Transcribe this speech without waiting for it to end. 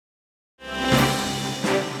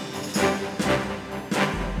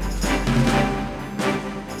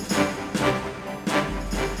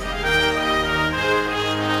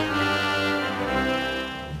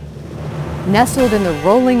Nestled in the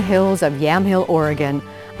rolling hills of Yamhill, Oregon,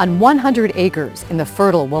 on 100 acres in the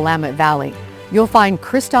fertile Willamette Valley, you'll find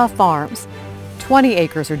Kristof Farms. 20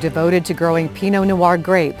 acres are devoted to growing Pinot Noir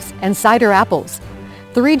grapes and cider apples.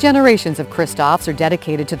 3 generations of Kristofs are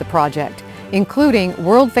dedicated to the project, including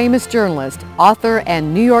world-famous journalist, author,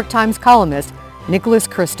 and New York Times columnist Nicholas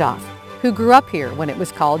Kristof, who grew up here when it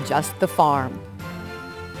was called just the farm.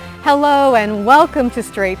 Hello and welcome to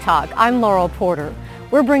Straight Talk. I'm Laurel Porter.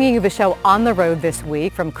 We're bringing you the show on the road this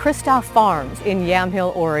week from Kristof Farms in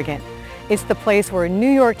Yamhill, Oregon. It's the place where New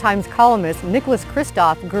York Times columnist Nicholas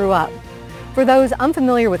Kristof grew up. For those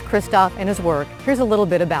unfamiliar with Kristof and his work, here's a little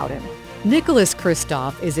bit about him. Nicholas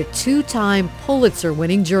Kristof is a 2-time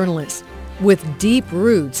Pulitzer-winning journalist with deep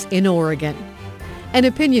roots in Oregon. An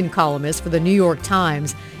opinion columnist for the New York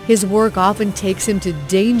Times, his work often takes him to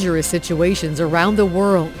dangerous situations around the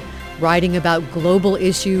world, writing about global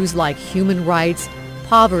issues like human rights,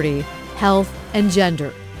 poverty, health, and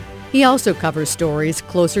gender. He also covers stories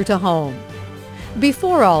closer to home.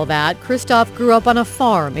 Before all that, Kristof grew up on a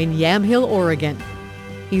farm in Yamhill, Oregon.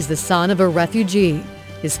 He's the son of a refugee.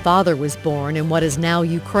 His father was born in what is now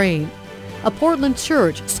Ukraine. A Portland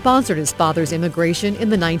church sponsored his father's immigration in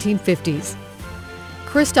the 1950s.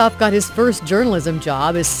 Kristof got his first journalism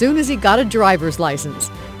job as soon as he got a driver's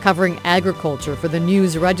license, covering agriculture for the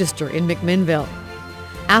News Register in McMinnville.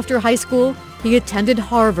 After high school, he attended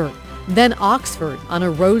Harvard, then Oxford on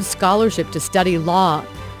a Rhodes Scholarship to study law,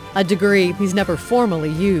 a degree he's never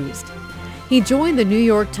formally used. He joined the New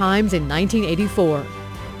York Times in 1984.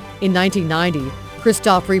 In 1990,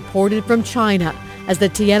 Kristof reported from China as the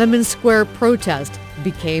Tiananmen Square protest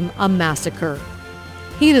became a massacre.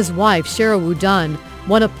 He and his wife, Cheryl Wudunn,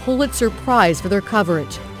 won a Pulitzer Prize for their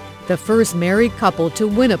coverage, the first married couple to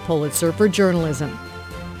win a Pulitzer for journalism.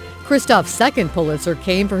 Kristof's second Pulitzer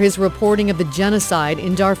came for his reporting of the genocide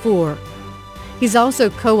in Darfur. He's also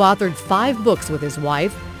co-authored 5 books with his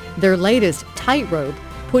wife. Their latest, Tightrope,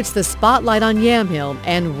 puts the spotlight on Yamhill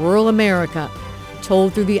and rural America,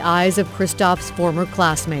 told through the eyes of Kristof's former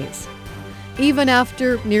classmates. Even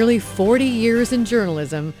after nearly 40 years in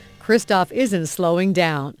journalism, Kristof isn't slowing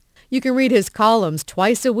down. You can read his columns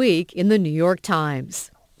twice a week in the New York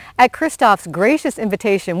Times. At Kristof's gracious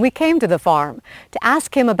invitation, we came to the farm to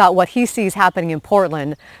ask him about what he sees happening in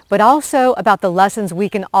Portland, but also about the lessons we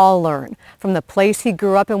can all learn from the place he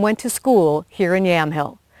grew up and went to school here in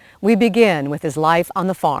Yamhill. We begin with his life on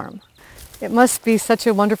the farm. It must be such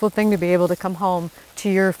a wonderful thing to be able to come home to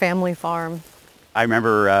your family farm. I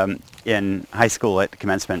remember in high school at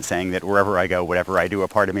commencement saying that wherever I go, whatever I do, a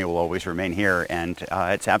part of me will always remain here, and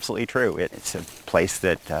it's absolutely true. It's a place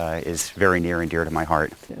that is very near and dear to my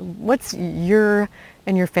heart. What's your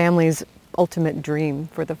and your family's ultimate dream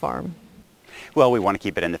for the farm? Well, we want to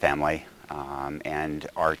keep it in the family, and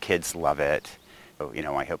our kids love it. You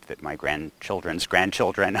know, I hope that my grandchildren's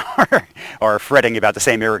grandchildren are fretting about the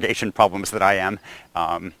same irrigation problems that I am.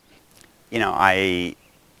 You know, I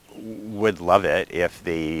would love it if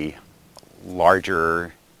the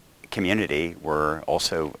larger community were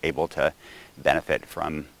also able to benefit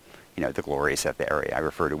from, you know, the glories of the area. I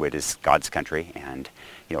refer to it as God's country, and,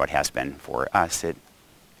 you know, it has been for us. It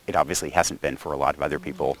obviously hasn't been for a lot of other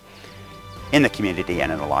people in the community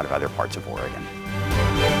and in a lot of other parts of Oregon.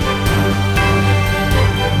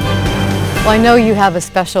 Well, I know you have a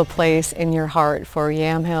special place in your heart for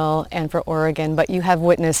Yamhill and for Oregon, but you have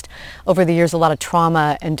witnessed over the years a lot of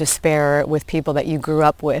trauma and despair with people that you grew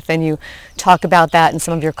up with, and you talk about that in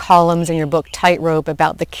some of your columns in your book Tightrope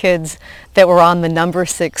about the kids that were on the number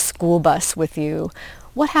 6 school bus with you.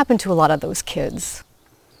 What happened to a lot of those kids?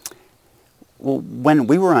 Well, when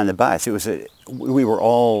we were on the bus, we were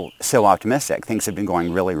all so optimistic. Things had been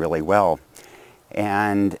going really, really well.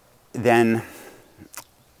 And then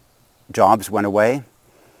jobs went away.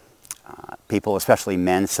 People, especially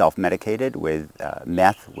men, self-medicated with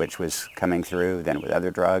meth, which was coming through, then with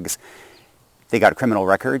other drugs. They got criminal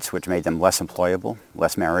records, which made them less employable,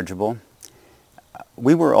 less marriageable.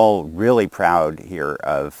 We were all really proud here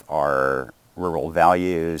of our rural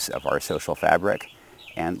values, of our social fabric.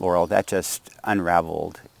 And Laurel, that just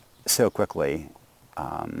unraveled so quickly.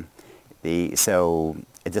 So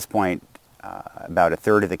at this point, about a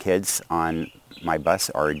third of the kids on my bus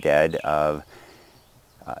are dead of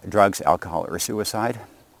drugs, alcohol, or suicide.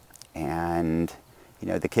 And, you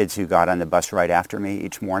know, the kids who got on the bus right after me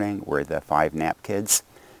each morning were the 5 NAP kids.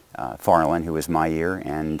 Farland, who was my year,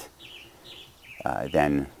 and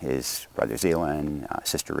then his brother Zealand,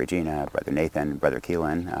 sister Regina, brother Nathan, brother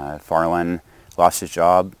Keelan. Farland lost his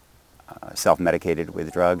job, self-medicated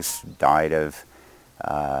with drugs, died of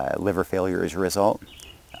liver failure as a result.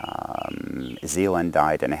 Zealand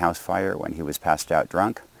died in a house fire when he was passed out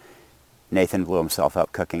drunk. Nathan blew himself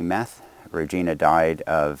up cooking meth. Regina died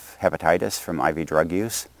of hepatitis from IV drug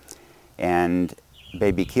use. And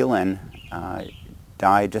baby Keelan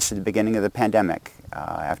died just at the beginning of the pandemic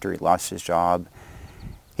after he lost his job.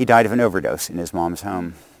 He died of an overdose in his mom's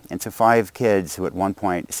home. And so 5 kids who at one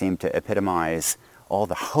point seemed to epitomize all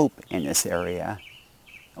the hope in this area,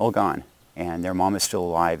 all gone. And their mom is still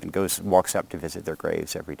alive and walks up to visit their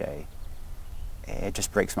graves every day. It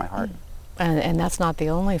just breaks my heart. And that's not the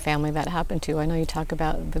only family that happened to. I know you talk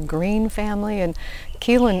about the Green family, and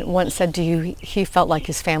Keelan once said to you he felt like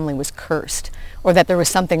his family was cursed, or that there was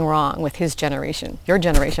something wrong with his generation, your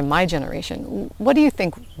generation, my generation. What do you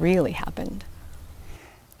think really happened?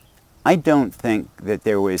 I don't think that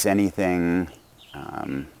there was anything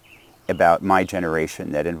about my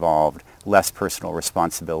generation that involved less personal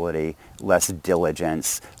responsibility, less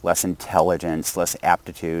diligence, less intelligence, less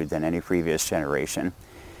aptitude than any previous generation.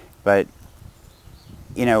 But,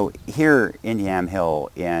 you know, here in Yamhill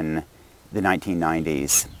in the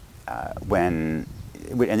 1990s, and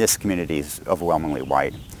this community is overwhelmingly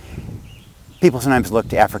white, people sometimes looked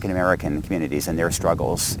to African American communities and their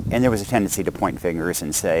struggles, and there was a tendency to point fingers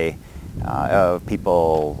and say,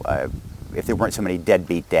 if there weren't so many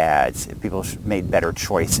deadbeat dads, if people made better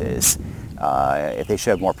choices, if they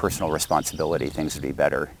showed more personal responsibility, things would be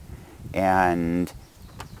better. And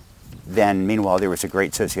then, meanwhile, there was a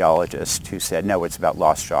great sociologist who said, no, it's about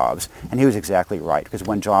lost jobs. And he was exactly right, because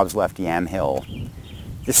when jobs left Yamhill,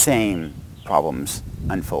 the same problems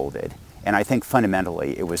unfolded. And I think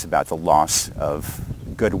fundamentally it was about the loss of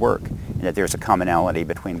good work, and that there's a commonality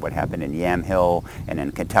between what happened in Yamhill and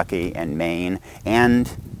in Kentucky and Maine and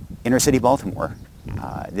inner city Baltimore.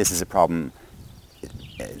 This is a problem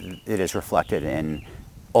that is reflected in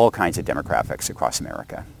all kinds of demographics across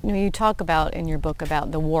America. You know, you talk about in your book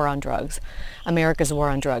about the war on drugs, America's war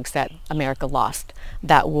on drugs, that America lost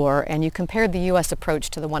that war, and you compared the U.S.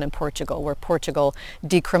 approach to the one in Portugal, where Portugal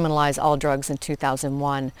decriminalized all drugs in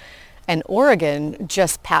 2001. And Oregon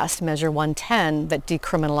just passed Measure 110 that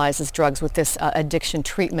decriminalizes drugs with this addiction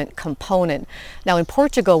treatment component. Now in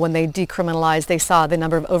Portugal, when they decriminalized, they saw the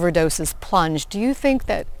number of overdoses plunge. Do you think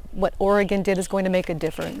that what Oregon did is going to make a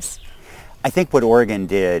difference? I think what Oregon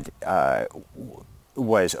did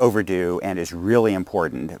was overdue and is really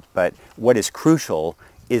important, but what is crucial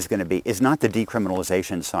is not the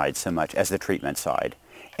decriminalization side so much as the treatment side.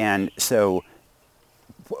 And so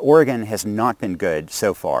Oregon has not been good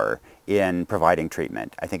so far in providing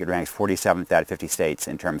treatment. I think it ranks 47th out of 50 states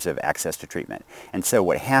in terms of access to treatment. And so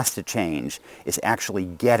what has to change is actually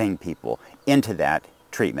getting people into that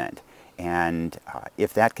treatment. And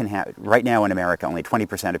if that can happen, right now in America, only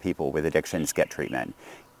 20% of people with addictions get treatment.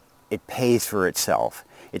 It pays for itself.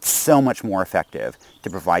 It's so much more effective to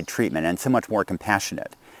provide treatment and so much more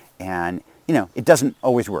compassionate. And, you know, it doesn't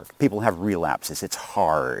always work. People have relapses. It's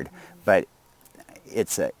hard, but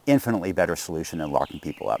it's an infinitely better solution than locking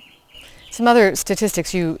people up. Some other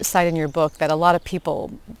statistics you cite in your book that a lot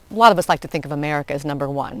of us like to think of America as number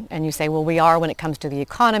one. And you say, well, we are when it comes to the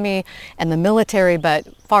economy and the military, but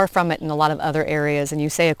far from it in a lot of other areas. And you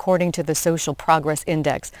say, according to the Social Progress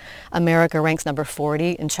Index, America ranks number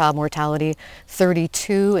 40 in child mortality,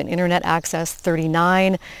 32 in internet access,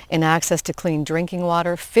 39 in access to clean drinking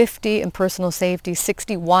water, 50 in personal safety,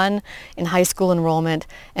 61 in high school enrollment.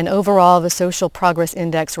 And overall, the Social Progress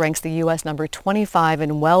Index ranks the U.S. number 25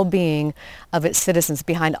 in well-being of its citizens,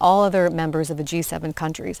 behind all other members of the G7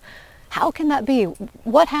 countries. How can that be?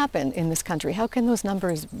 What happened in this country? How can those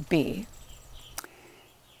numbers be?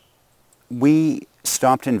 We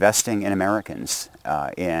stopped investing in Americans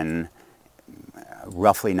in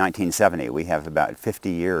roughly 1970. We have about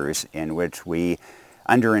 50 years in which we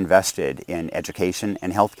underinvested in education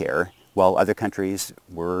and healthcare, while other countries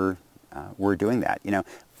were doing that. You know,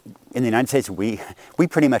 in the United States, we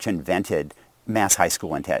pretty much invented mass high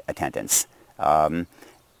school attendance.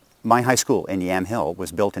 My high school in Yamhill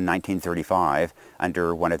was built in 1935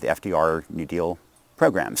 under one of the FDR New Deal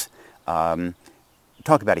programs.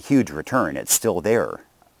 Talk about a huge return. It's still there.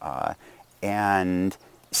 And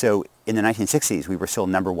so in the 1960s, we were still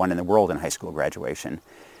number one in the world in high school graduation.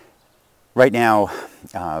 Right now,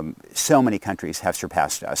 so many countries have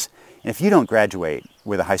surpassed us. And if you don't graduate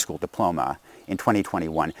with a high school diploma in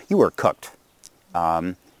 2021, you are cooked.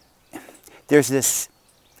 There's this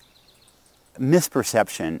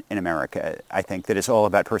misperception in America, I think, that it's all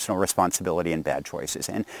about personal responsibility and bad choices.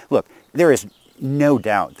 And look, there is no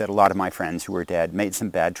doubt that a lot of my friends who are dead made some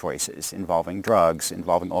bad choices involving drugs,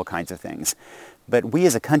 involving all kinds of things. But we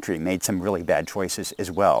as a country made some really bad choices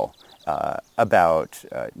as well. about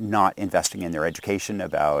not investing in their education,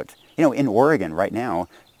 about, in Oregon right now,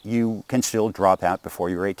 you can still drop out before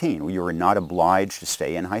you're 18. You are not obliged to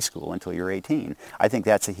stay in high school until you're 18. I think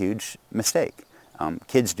that's a huge mistake.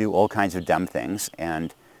 Kids do all kinds of dumb things,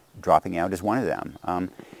 and dropping out is one of them.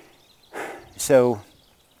 So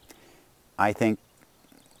I think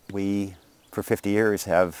we, for 50 years,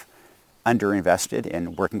 have underinvested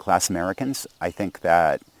in working class Americans. I think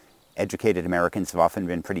that educated Americans have often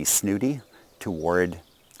been pretty snooty toward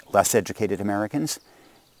less educated Americans.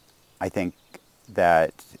 I think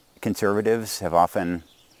that conservatives have often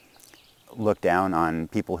looked down on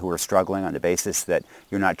people who are struggling on the basis that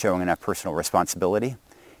you're not showing enough personal responsibility.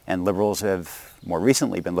 And liberals have more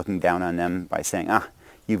recently been looking down on them by saying,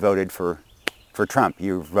 you voted for Trump.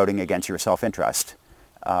 You're voting against your self-interest.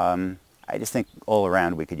 I just think all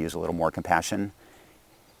around we could use a little more compassion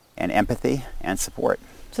and empathy and support.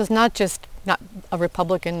 So it's not a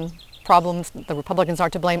Republican problem. The Republicans are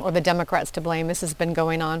to blame or the Democrats to blame. This has been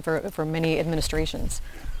going on for many administrations.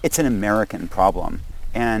 It's an American problem.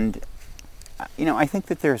 And, I think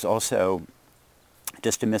that there's also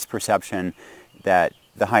just a misperception that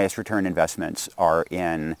the highest return investments are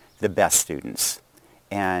in the best students.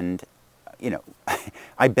 And,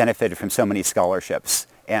 I benefited from so many scholarships,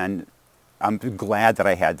 and I'm glad that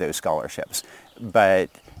I had those scholarships. But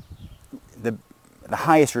the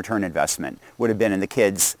highest return investment would have been in the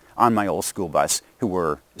kids on my old school bus who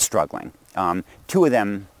were struggling. Two of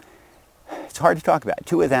them, it's hard to talk about,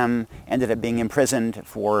 two of them ended up being imprisoned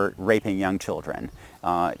for raping young children.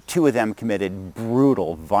 Two of them committed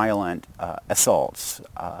brutal, violent assaults.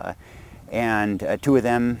 And two of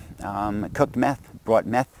them cooked meth, brought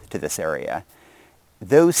meth to this area.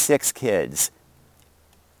 Those 6 kids,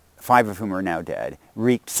 5 of whom are now dead,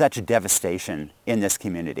 wreaked such devastation in this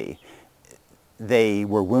community. They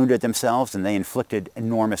were wounded themselves, and they inflicted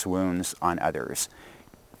enormous wounds on others.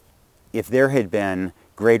 If there had been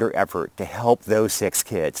greater effort to help those 6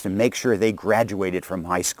 kids, to make sure they graduated from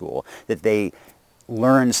high school, that they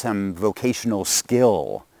learned some vocational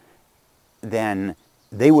skill, then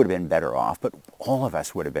they would have been better off, but all of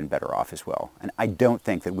us would have been better off as well. And I don't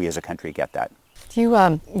think that we as a country get that.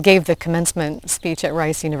 You gave the commencement speech at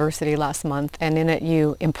Rice University last month, and in it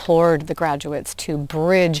you implored the graduates to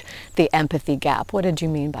bridge the empathy gap. What did you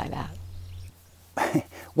mean by that?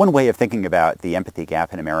 One way of thinking about the empathy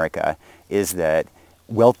gap in America is that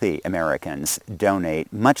wealthy Americans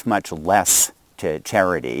donate much, much less to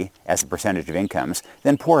charity as a percentage of incomes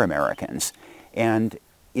than poor Americans. And,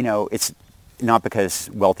 it's not because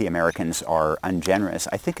wealthy Americans are ungenerous.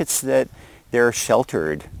 I think it's that they're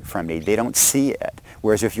sheltered from need. They don't see it.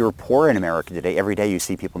 Whereas if you're poor in America today, every day you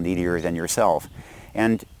see people needier than yourself.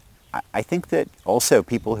 And I think that also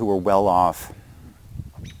people who are well off,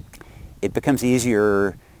 it becomes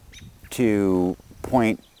easier to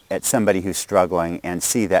point at somebody who's struggling and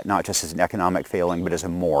see that not just as an economic failing, but as a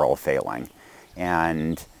moral failing.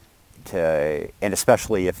 And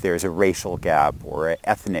especially if there's a racial gap or an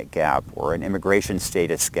ethnic gap or an immigration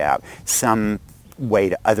status gap, some way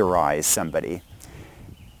to otherize somebody.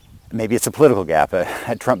 Maybe it's a political gap,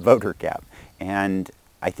 a Trump voter gap. And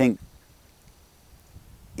I think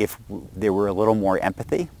if there were a little more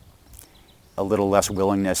empathy, a little less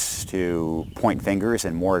willingness to point fingers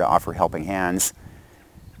and more to offer helping hands,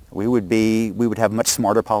 we would have much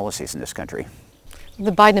smarter policies in this country.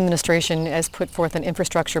 The Biden administration has put forth an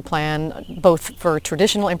infrastructure plan, both for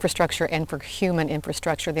traditional infrastructure and for human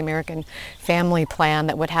infrastructure, the American Family Plan,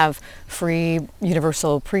 that would have free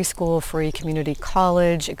universal preschool, free community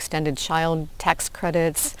college, extended child tax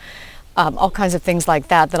credits, all kinds of things like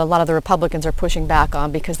that a lot of the Republicans are pushing back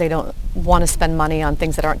on because they don't want to spend money on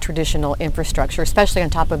things that aren't traditional infrastructure, especially on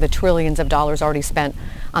top of the trillions of dollars already spent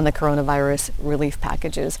on the coronavirus relief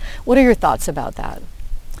packages. What are your thoughts about that?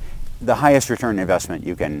 The highest return investment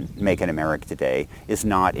you can make in America today is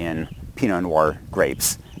not in Pinot Noir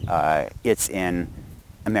grapes. It's in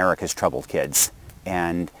America's troubled kids.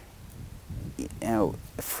 And,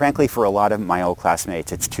 frankly, for a lot of my old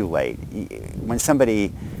classmates, it's too late. When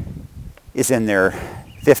somebody is in their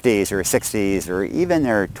 50s or 60s or even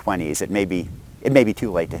their 20s, it may be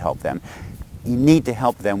too late to help them. You need to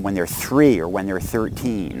help them when they're 3 or when they're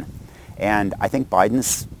 13. And I think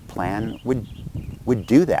Biden's plan would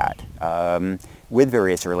do that with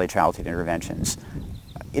various early childhood interventions.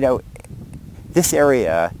 This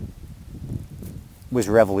area was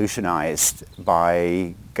revolutionized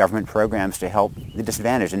by government programs to help the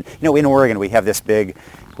disadvantaged. And in Oregon we have this big,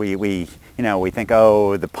 we think,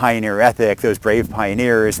 oh, the pioneer ethic, those brave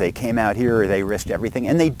pioneers, they came out here, they risked everything,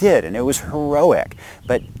 and they did, and it was heroic.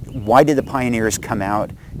 But why did the pioneers come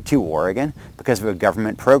out to Oregon because of a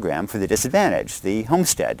government program for the disadvantaged, the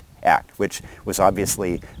Homestead Act, which was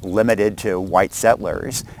obviously limited to white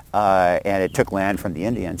settlers, and it took land from the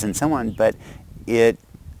Indians and so on, but it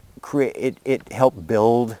helped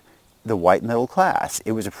build the white middle class.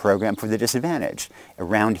 It was a program for the disadvantaged.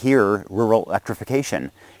 Around here, rural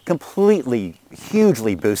electrification completely,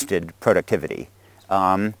 hugely boosted productivity.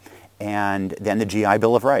 And then the GI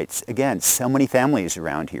Bill of Rights. Again, so many families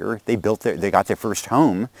around here, they got their first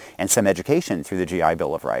home and some education through the GI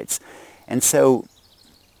Bill of Rights. And so,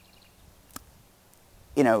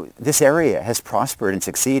 this area has prospered and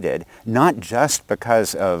succeeded, not just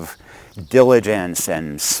because of diligence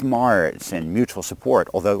and smarts and mutual support,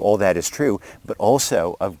 although all that is true, but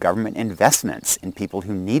also of government investments in people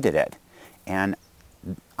who needed it. And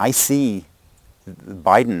I see the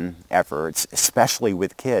Biden efforts, especially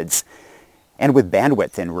with kids and with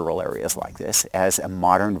bandwidth in rural areas like this, as a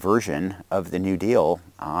modern version of the New Deal.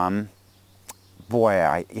 I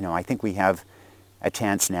think we have a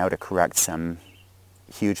chance now to correct some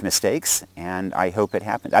huge mistakes, and I hope it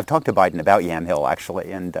happens. I've talked to Biden about Yamhill,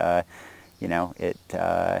 actually, and I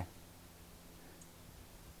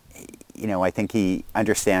think he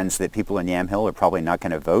understands that people in Yamhill are probably not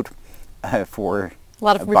going to vote for a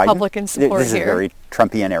lot of Biden. Republican support This is here. a very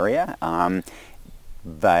Trumpian area,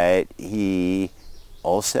 but he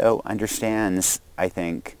also understands, I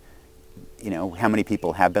think, how many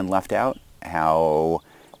people have been left out, how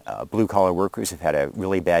blue-collar workers have had a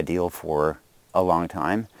really bad deal for a long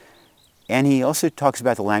time. And he also talks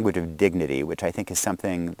about the language of dignity, which I think is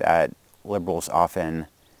something that liberals often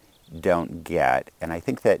don't get. And I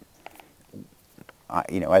think that,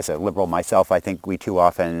 as a liberal myself, I think we too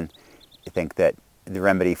often think that the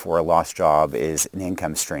remedy for a lost job is an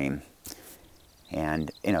income stream. And,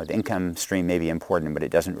 the income stream may be important, but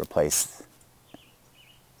it doesn't replace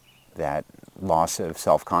that loss of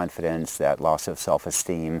self-confidence, that loss of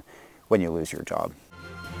self-esteem when you lose your job.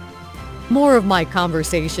 More of my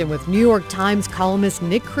conversation with New York Times columnist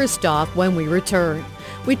Nick Kristof when we return.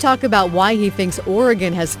 We talk about why he thinks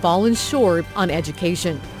Oregon has fallen short on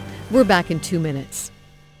education. We're back in 2 minutes.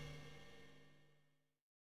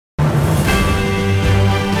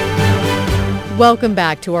 Welcome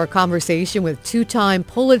back to our conversation with two-time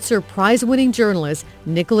Pulitzer Prize-winning journalist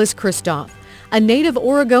Nicholas Kristof, a native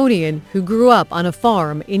Oregonian who grew up on a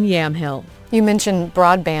farm in Yamhill. You mentioned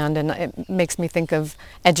broadband, and it makes me think of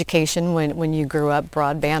education. When you grew up,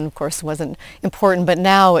 broadband, of course, wasn't important, but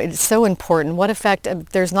now it's so important. What effect,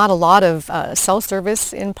 there's not a lot of cell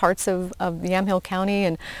service in parts of Yamhill County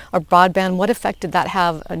and broadband. What effect did that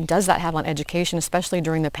have, and does that have on education, especially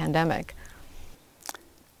during the pandemic?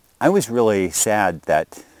 I was really sad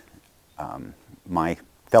that my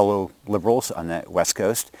fellow liberals on the West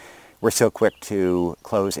Coast were so quick to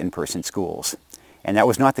close in-person schools. And that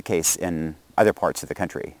was not the case in other parts of the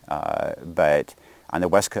country. But on the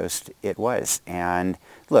West Coast, it was. And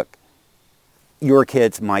look, your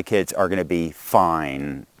kids, my kids are going to be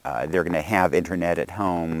fine. They're going to have internet at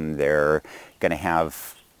home. They're going to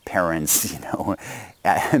have parents,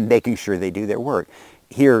 making sure they do their work.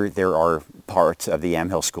 Here, there are parts of the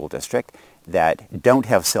Yamhill School District that don't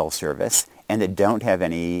have cell service and that don't have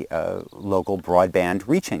any local broadband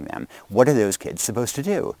reaching them. What are those kids supposed to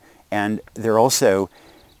do? And they're also,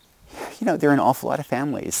 there are an awful lot of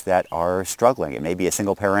families that are struggling. It may be a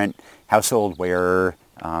single-parent household where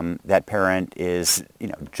that parent is,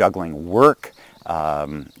 juggling work.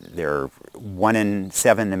 There 1 in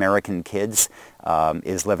 7 American kids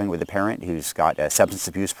is living with a parent who's got a substance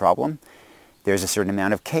abuse problem. There's a certain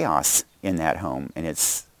amount of chaos in that home, and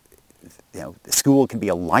it's, the school can be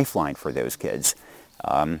a lifeline for those kids.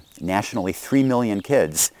 Nationally, 3 million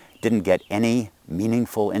kids didn't get any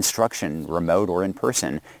meaningful instruction, remote or in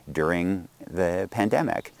person, during the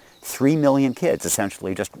pandemic. 3 million kids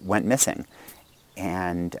essentially just went missing.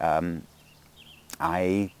 And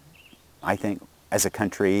I think as a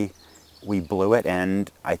country, we blew it,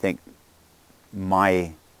 and I think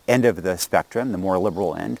my end of the spectrum, the more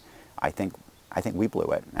liberal end, I think we blew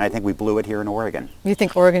it. And I think we blew it here in Oregon. You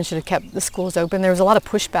think Oregon should have kept the schools open? There was a lot of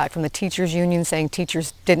pushback from the teachers union saying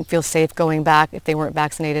teachers didn't feel safe going back if they weren't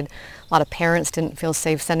vaccinated. A lot of parents didn't feel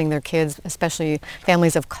safe sending their kids, especially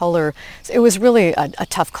families of color. So it was really a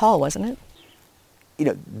tough call, wasn't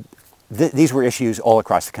it? These were issues all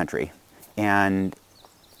across the country. And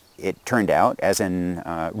it turned out, as in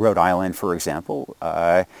Rhode Island, for example,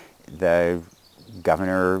 the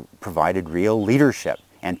governor provided real leadership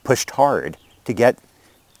and pushed hard to get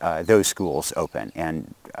those schools open.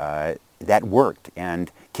 And that worked.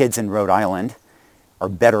 And kids in Rhode Island are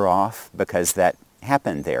better off because that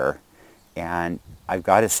happened there. And I've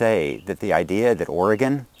got to say that the idea that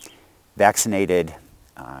Oregon vaccinated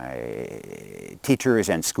teachers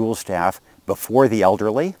and school staff before the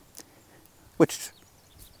elderly, which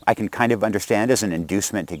I can kind of understand as an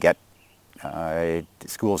inducement to get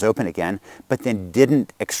schools open again, but then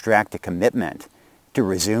didn't extract a commitment to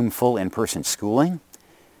resume full in-person schooling,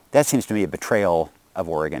 that seems to me a betrayal of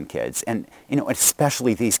Oregon kids, and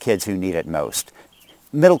especially these kids who need it most.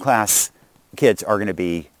 Middle class kids are going to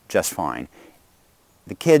be just fine.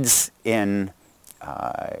 The kids in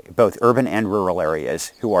both urban and rural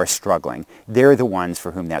areas who are struggling, they're the ones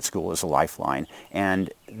for whom that school is a lifeline, and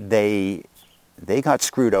they got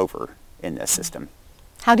screwed over in this system.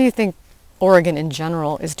 How do you think Oregon in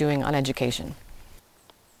general is doing on education?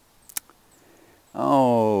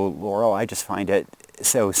 Oh, Laurel, I just find it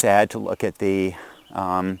so sad to look at the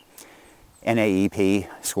NAEP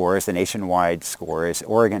scores, the nationwide scores.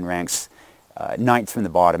 Oregon ranks ninth from the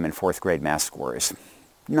bottom in fourth grade math scores.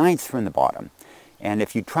 Ninth from the bottom. And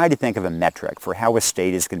if you try to think of a metric for how a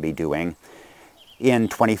state is going to be doing in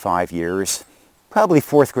 25 years, probably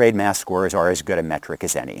fourth grade math scores are as good a metric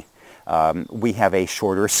as any. We have a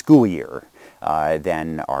shorter school year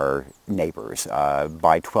than our neighbors.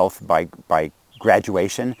 By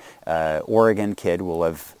graduation, Oregon kid will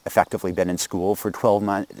have effectively been in school for 12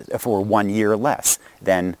 months, for 1 year less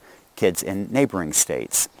than kids in neighboring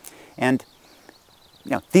states. And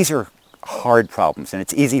these are hard problems, and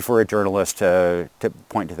it's easy for a journalist to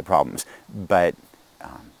point to the problems. But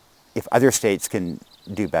if other states can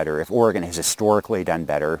do better, if Oregon has historically done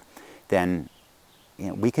better, then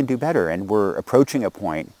we can do better. And we're approaching a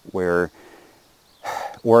point where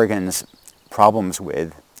Oregon's problems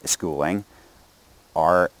with schooling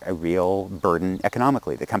are a real burden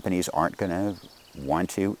economically. The companies aren't going to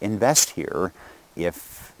want to invest here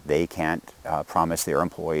if they can't promise their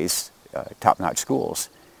employees top-notch schools.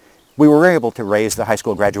 We were able to raise the high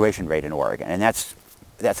school graduation rate in Oregon, and that's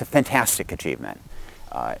a fantastic achievement.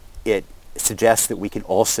 It suggests that we can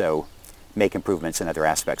also make improvements in other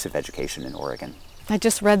aspects of education in Oregon. I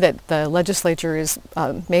just read that the legislature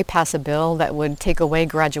may pass a bill that would take away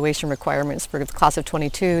graduation requirements for the class of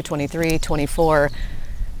 22, 23, 24.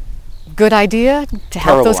 Good idea to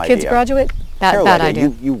help those kids graduate? Bad idea.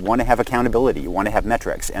 You want to have accountability. You want to have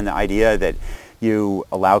metrics. And the idea that you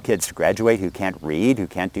allow kids to graduate who can't read, who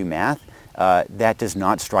can't do math, that does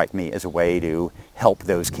not strike me as a way to help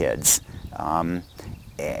those kids.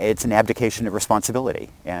 It's an abdication of responsibility.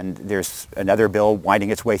 And there's another bill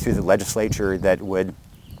winding its way through the legislature that would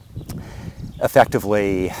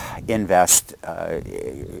effectively invest,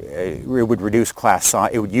 it would reduce class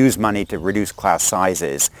size, it would use money to reduce class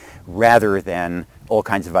sizes rather than all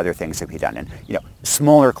kinds of other things that be done. And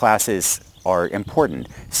smaller classes are important.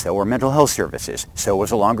 So are mental health services. So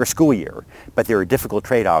is a longer school year. But there are difficult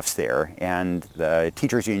trade-offs there, and the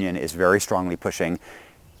teachers union is very strongly pushing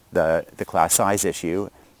the class size issue.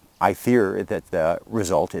 I fear that the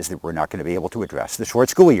result is that we're not going to be able to address the short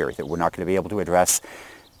school year, that we're not going to be able to address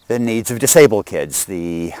the needs of disabled kids,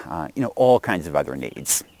 all kinds of other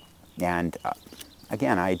needs. And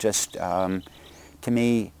again, to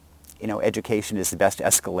me, education is the best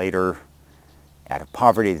escalator out of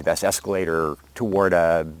poverty, the best escalator toward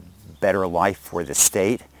a better life for the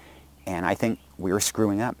state. And I think we're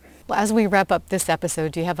screwing up. Well, as we wrap up this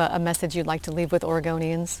episode, do you have a message you'd like to leave with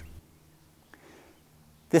Oregonians?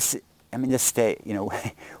 This state,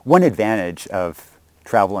 one advantage of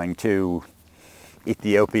traveling to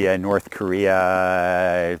Ethiopia, North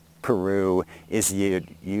Korea, Peru, is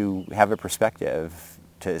you have a perspective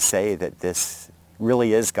to say that this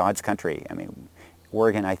really is God's country.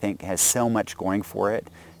 Oregon, I think, has so much going for it.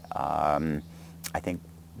 I think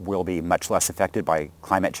we'll be much less affected by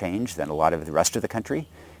climate change than a lot of the rest of the country.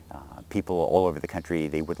 People all over the country,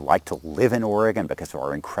 they would like to live in Oregon because of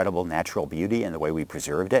our incredible natural beauty and the way we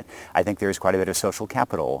preserved it. I think there's quite a bit of social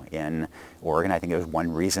capital in Oregon. I think there's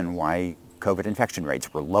one reason why COVID infection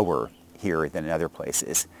rates were lower here than in other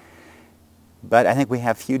places. But I think we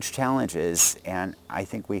have huge challenges, and I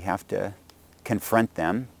think we have to confront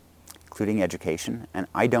them, including education, and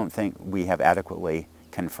I don't think we have adequately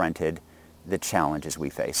confronted the challenges we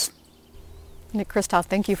face. Nick Kristof,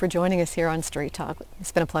 thank you for joining us here on Straight Talk.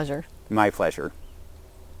 It's been a pleasure. My pleasure.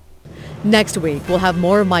 Next week, we'll have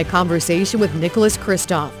more of my conversation with Nicholas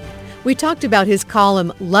Kristof. We talked about his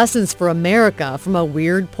column, Lessons for America from a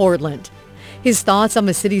Weird Portland. His thoughts on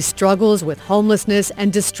the city's struggles with homelessness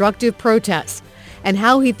and destructive protests, and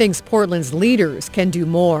how he thinks Portland's leaders can do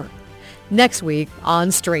more. Next week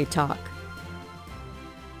on Straight Talk.